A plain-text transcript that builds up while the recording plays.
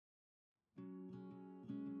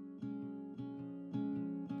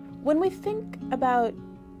When we think about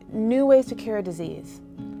new ways to cure a disease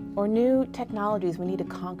or new technologies we need to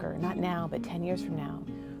conquer, not now, but 10 years from now,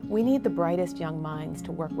 we need the brightest young minds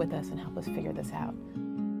to work with us and help us figure this out.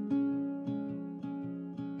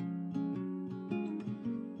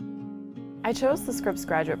 I chose the Scripps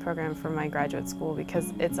graduate program for my graduate school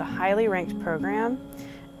because it's a highly ranked program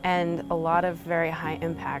and a lot of very high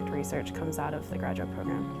impact research comes out of the graduate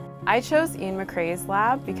program. I chose Ian McCrae's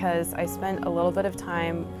lab because I spent a little bit of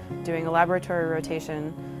time doing a laboratory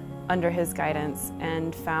rotation under his guidance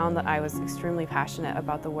and found that I was extremely passionate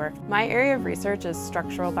about the work. My area of research is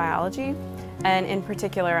structural biology, and in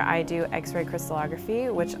particular I do X-ray crystallography,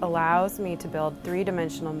 which allows me to build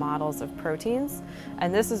three-dimensional models of proteins.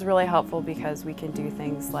 And this is really helpful because we can do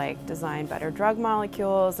things like design better drug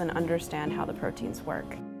molecules and understand how the proteins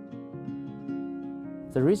work.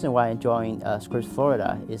 The reason why I joined Scripps,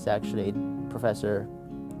 Florida is actually Professor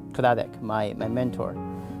Kodadek, my mentor.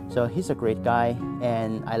 So he's a great guy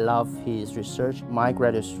and I love his research. My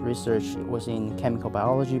graduate research was in chemical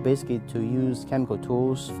biology, basically to use chemical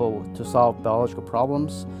tools to solve biological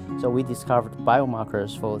problems. So we discovered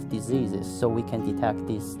biomarkers for diseases so we can detect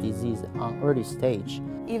this disease on early stage.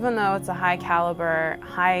 Even though it's a high caliber,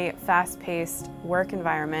 high fast-paced work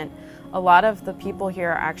environment, a lot of the people here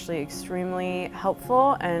are actually extremely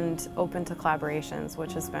helpful and open to collaborations,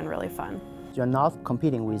 which has been really fun. You're not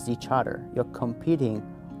competing with each other, you're competing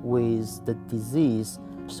with the disease,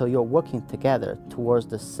 so you're working together towards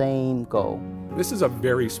the same goal. This is a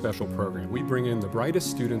very special program. We bring in the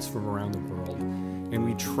brightest students from around the world and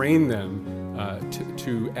we train them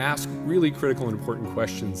to ask really critical and important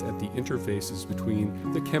questions at the interfaces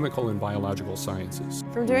between the chemical and biological sciences.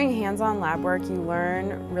 From doing hands-on lab work, you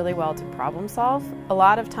learn really well to problem solve. A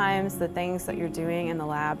lot of times the things that you're doing in the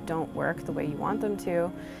lab don't work the way you want them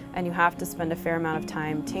to, and you have to spend a fair amount of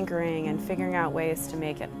time tinkering and figuring out ways to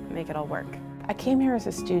make it all work. I came here as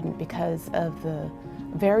a student because of the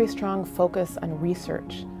very strong focus on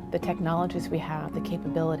research, the technologies we have, the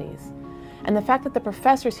capabilities, and the fact that the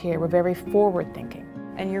professors here were very forward-thinking.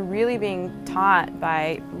 And you're really being taught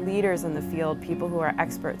by leaders in the field, people who are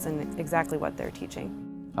experts in exactly what they're teaching.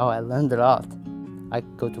 Oh, I learned a lot. I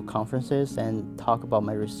go to conferences and talk about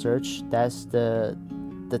my research. That's the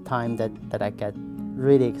time that I get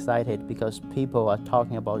really excited because people are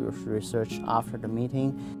talking about your research after the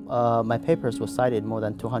meeting. My papers were cited more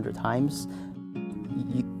than 200 times.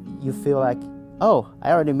 You feel like, oh,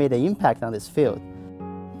 I already made an impact on this field.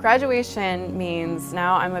 Graduation means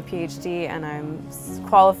now I'm a PhD and I'm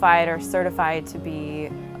qualified or certified to be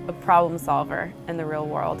a problem solver in the real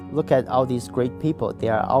world. Look at all these great people. They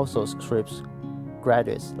are also Scripps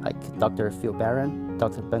graduates, like Dr. Phil Barron,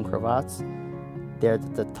 Dr. Ben Kravats. They're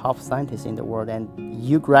the top scientists in the world, and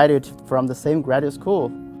you graduated from the same graduate school.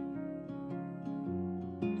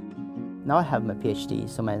 Now I have my PhD,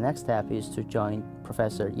 so my next step is to join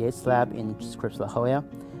Professor Yates' lab in Scripps, La Jolla,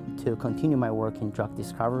 to continue my work in drug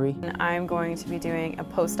discovery. I'm going to be doing a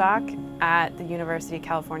postdoc at the University of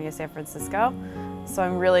California, San Francisco, so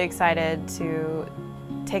I'm really excited to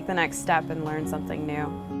take the next step and learn something new.